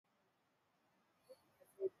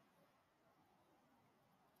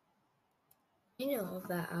know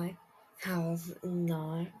that I have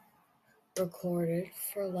not recorded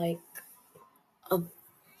for like a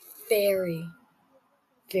very,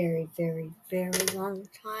 very, very, very long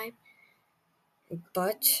time,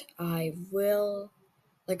 but I will,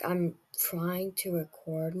 I'm trying to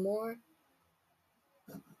record more.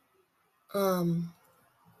 Um,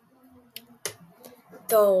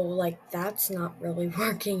 though, that's not really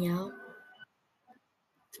working out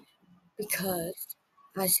because,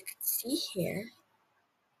 as you can see here,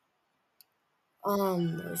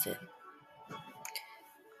 what is it?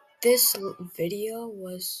 This video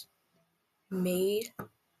was made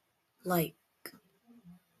like,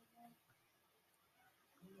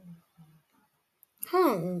 how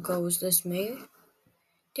long ago was this made?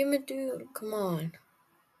 Damn it, dude, come on.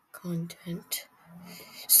 Content.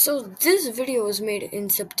 So this video was made in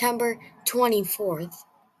September 24th,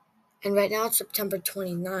 and right now it's September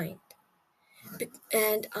 29th.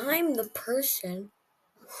 And I'm the person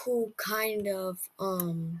who kind of,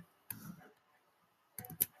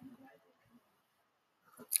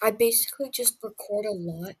 I basically just record a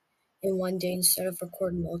lot in one day instead of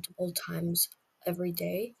recording multiple times every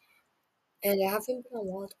day. And I haven't been on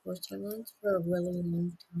Wild Horse Islands for a really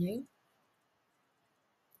long time.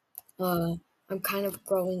 Uh, I'm kind of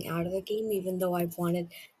growing out of the game, even though I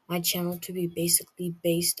wanted my channel to be basically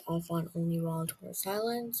based off on only Wild Horse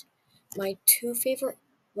Islands. My two favorite,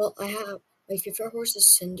 well, I have my favorite horse is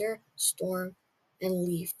Cinder, Storm, and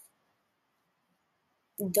Leaf.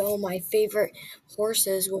 Though my favorite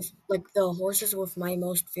horses with the horses with my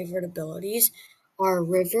most favorite abilities are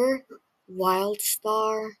River,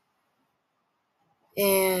 Wildstar,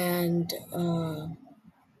 and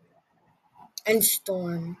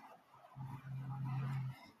Storm.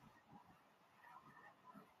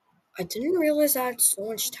 I didn't realize I had so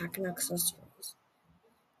much tech and accessories.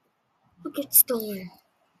 Look at Storm.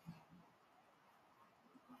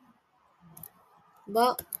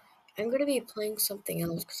 Well, I'm gonna be playing something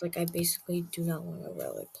else because I basically do not want to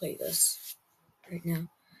really play this right now.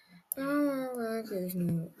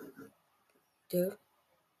 Dude,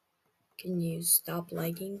 can you stop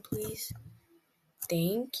lagging, please?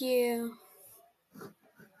 Thank you.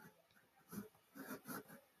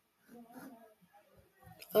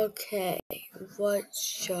 Okay, what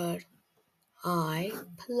should I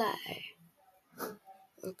play?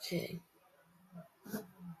 Okay.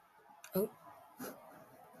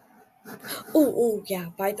 Oh, yeah.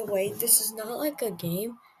 By the way, this is not like a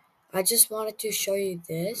game. I just wanted to show you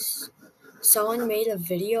this. Someone made a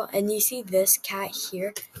video, and you see this cat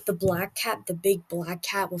here, the black cat, the big black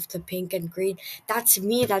cat with the pink and green. That's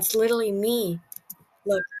me. That's literally me.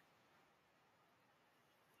 Look,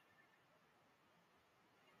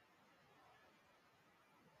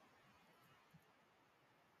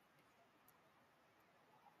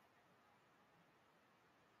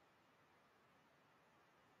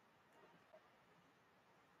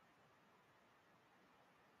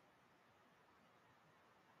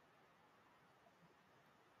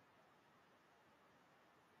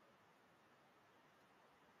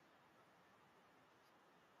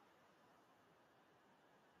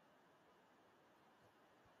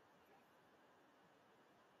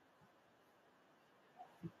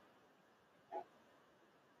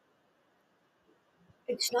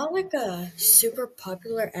 it's not like a super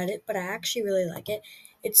popular edit, but I actually really like it.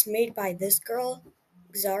 It's made by this girl,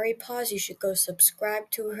 Xari Paws. You should go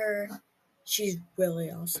subscribe to her. She's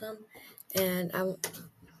really awesome. And I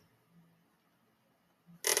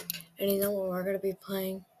and you know what we're gonna be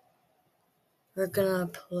playing? We're gonna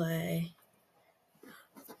play.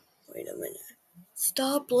 Wait a minute.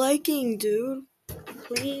 Stop liking, dude.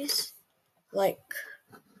 Please. Like.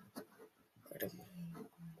 Wait a,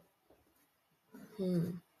 hmm.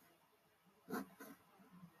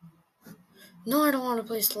 No, I don't want to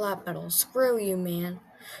play slap battle. Screw you, man.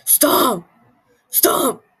 Stop!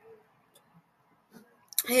 Stop!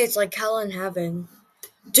 Hey, it's like hell in heaven.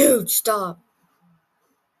 Dude, stop.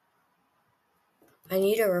 I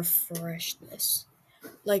need to refresh this.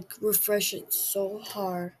 Refresh it so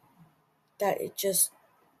hard that it just,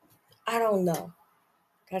 I don't know,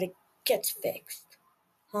 that it gets fixed.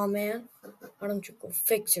 Huh, man? Why don't you go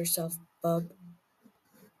fix yourself, bub?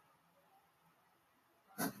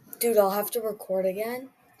 Dude, I'll have to record again.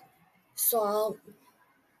 So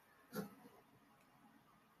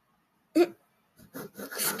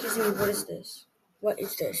excuse me, what is this? What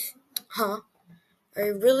is this? Huh?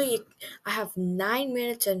 I have 9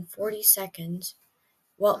 minutes and 40 seconds.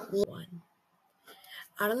 Well, one.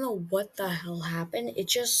 I don't know what the hell happened. It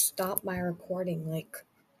just stopped my recording.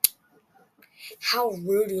 How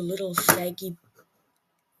rude, you little shaggy.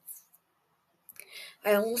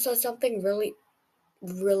 I almost said something really.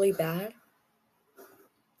 really bad.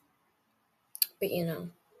 But you know.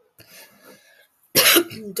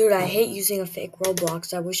 Dude, I hate using a fake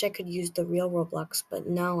Roblox. I wish I could use the real Roblox, but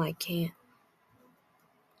now I can't.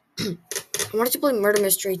 I wanted to play Murder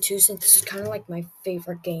Mystery 2 since it's kind of like my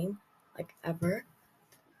favorite game, like ever.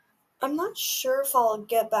 I'm not sure if I'll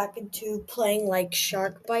get back into playing like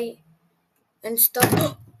Shark Bite and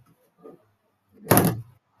stuff.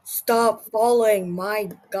 Stop falling, my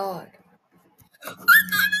god.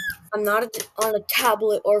 I'm not on a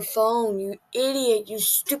tablet or phone, you idiot, you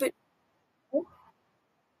stupid.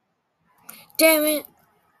 Damn it.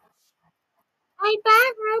 I'm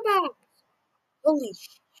back, Robot. Holy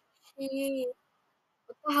shit.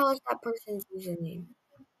 What the hell is that person's username?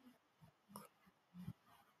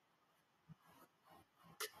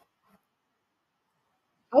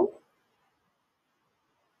 Oh,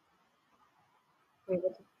 wait,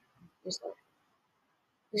 what is that?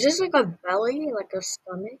 Is this like a belly, like a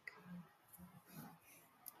stomach?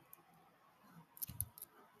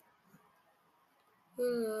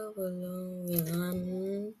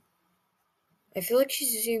 I feel like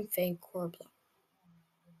she's using fake core block.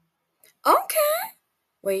 Okay.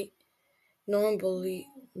 Wait, no one believe.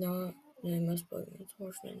 No, no, I must believe it's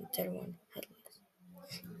horseman. The other one headless.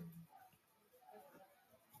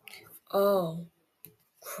 Oh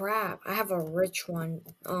crap! I have a rich one.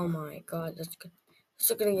 Oh my god, that's good.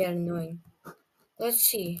 That's gonna get annoying. Let's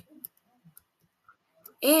see.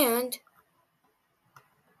 And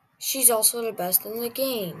she's also the best in the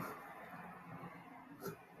game.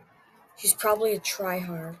 She's probably a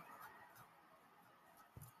tryhard.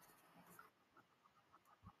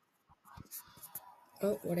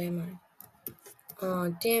 Oh, what am I? Oh,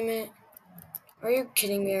 damn it. Are you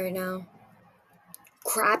kidding me right now?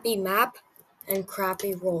 Crappy map and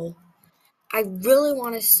crappy roll. I really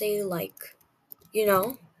want to say, like, you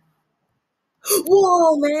know.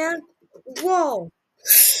 Whoa, man! Whoa!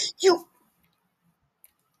 You,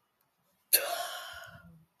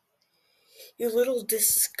 you little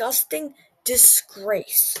disgusting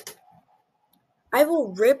disgrace. I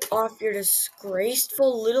will rip off your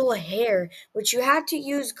disgraceful little hair, which you had to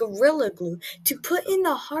use Gorilla Glue to put in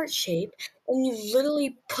the heart shape, and you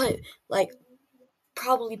literally put, like,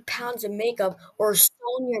 probably pounds of makeup or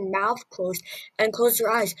sewn your mouth closed and close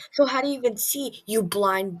your eyes. So how do you even see, you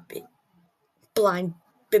blind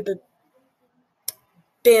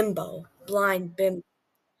bimbo, blind bimbo?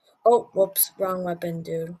 Oh, whoops, wrong weapon,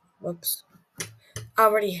 dude. Whoops. I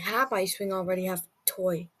already have Ice Wing, already have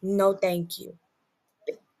toy. No, thank you.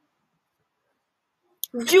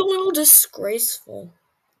 You little disgraceful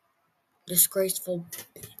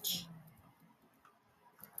bitch.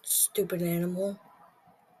 Stupid animal.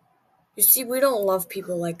 You see, we don't love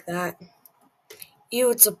people like that.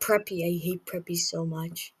 Ew, it's a preppy. I hate preppy so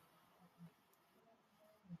much.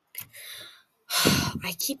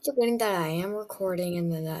 I keep forgetting that I am recording,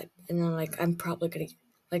 and then like I'm probably gonna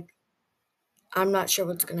like I'm not sure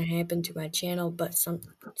what's gonna happen to my channel, but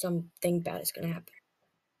something bad is gonna happen.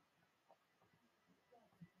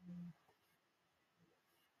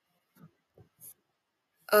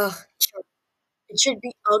 Ugh, it should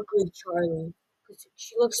be ugly Charlie. 'Cause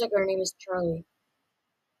she looks like her name is Charlie.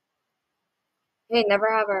 Hey, never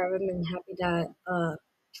have I ever been happy that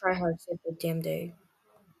try hard saved the damn day.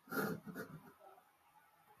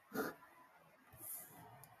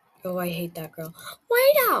 Oh, I hate that girl.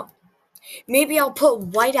 White out. Maybe I'll put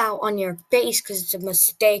white out on your face because it's a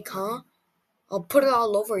mistake, huh? I'll put it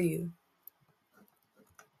all over you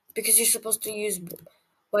because you're supposed to use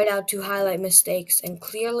white out to highlight mistakes, and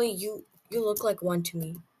clearly you look like one to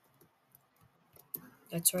me.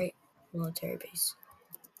 That's right, military base.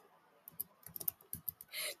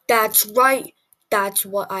 That's right. That's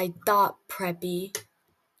what I thought, Preppy.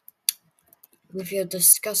 With your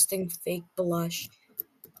disgusting fake blush.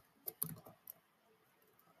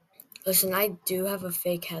 Listen, I do have a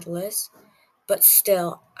fake headless, but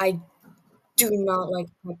still, I do not like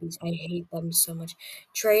puppies. I hate them so much.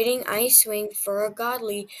 Trading Ice Wing for a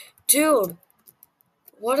godly dude.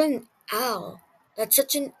 What an L. That's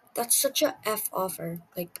such a F offer.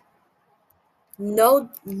 Like no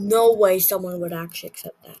way someone would actually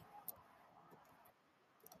accept that.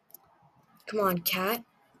 Come on, cat.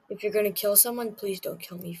 If you're gonna kill someone, please don't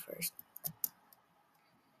kill me first.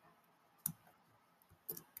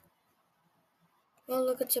 Oh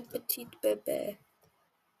look, it's a petite bebe.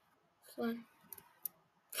 Swine.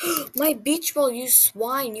 My beach ball, you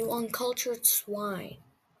swine, you uncultured swine.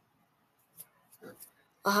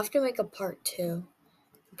 I'll have to make a part two.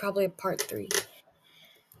 Probably a part three.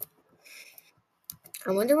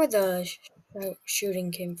 I wonder where the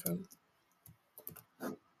shooting came from.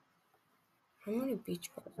 How many beach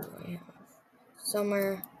balls do I have?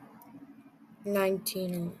 Summer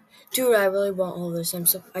 19. Dude, I really want all this.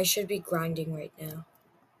 I should be grinding right now.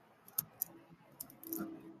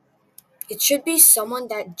 It should be someone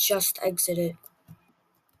that just exited.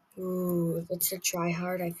 Ooh, if it's a try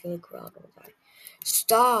hard, I feel like we're all gonna die.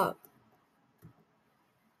 Stop!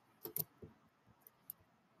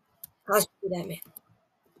 Has to be that man.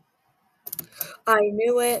 I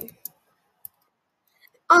knew it.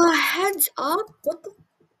 Heads up? What the?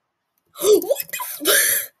 What the?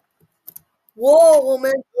 Whoa,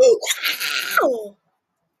 woman! Wow!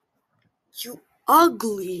 You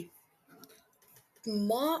ugly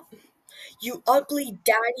mom! You ugly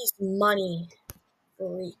daddy's money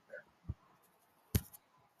freak.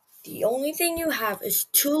 The only thing you have is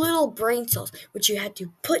two little brain cells, which you had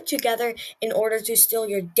to put together in order to steal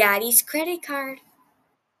your daddy's credit card.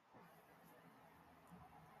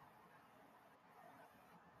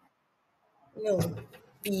 No.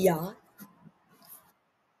 Yeah.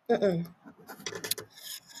 Mm-mm.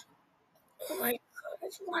 Oh my god, I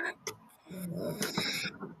just wanna.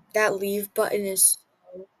 That leave button is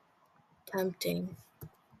so tempting.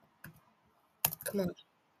 Come on.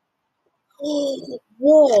 Oh,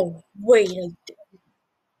 whoa. Wait.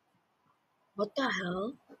 What the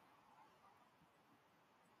hell?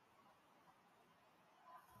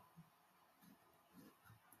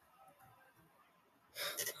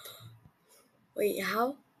 Wait,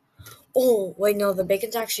 how? Oh, wait, no, the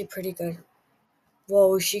bacon's actually pretty good.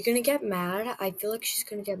 Whoa, is she gonna get mad? I feel like she's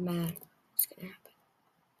gonna get mad. What's gonna happen?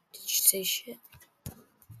 Did you say shit?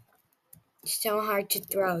 It's so hard to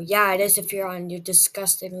throw. Yeah, it is if you're on your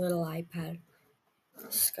disgusting little iPad.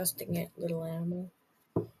 Disgusting little animal.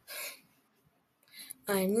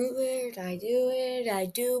 I move it, I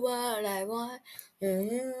do what I want.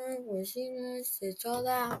 It's all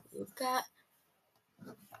that we've got.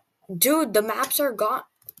 Dude, the maps are gone.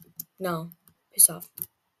 No, piss off.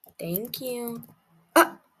 Thank you.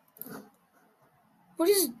 Ah, what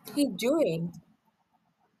is he doing?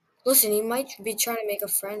 Listen, he might be trying to make a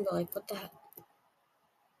friend, but like, what the heck?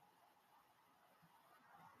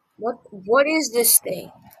 What is this thing?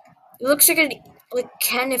 It looks like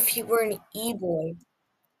Ken if he were an e-boy.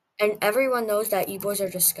 And everyone knows that e-boys are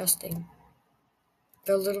disgusting.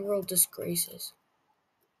 They're literal disgraces.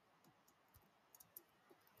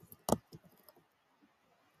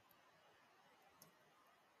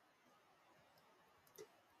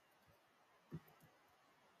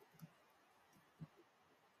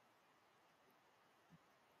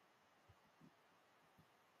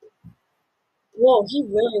 Whoa, he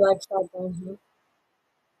really likes that down here.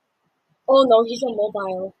 Oh no, he's on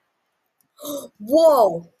mobile.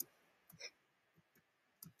 Whoa!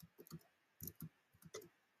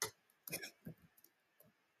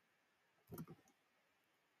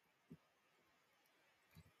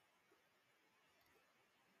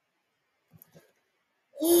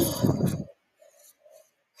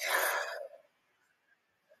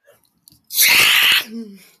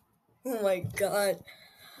 Oh my god.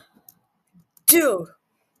 Dude,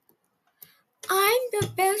 I'm the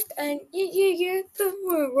best and you're the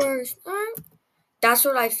worst. That's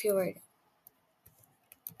what I feel right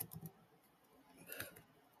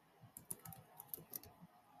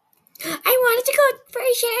now. I wanted to go for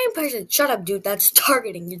a sharing person. Shut up, dude. That's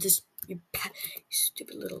targeting. You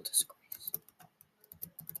stupid little disgrace.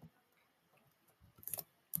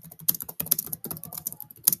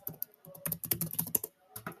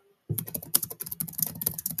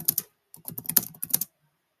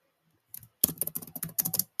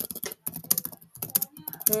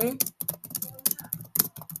 Hmm?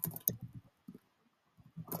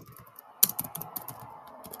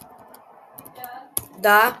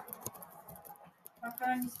 Да?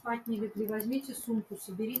 Пока они спать не легли, возьмите сумку,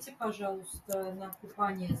 соберите, пожалуйста, на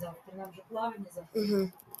купание завтра. Нам же плавание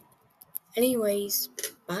завтра. Anyways,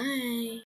 bye.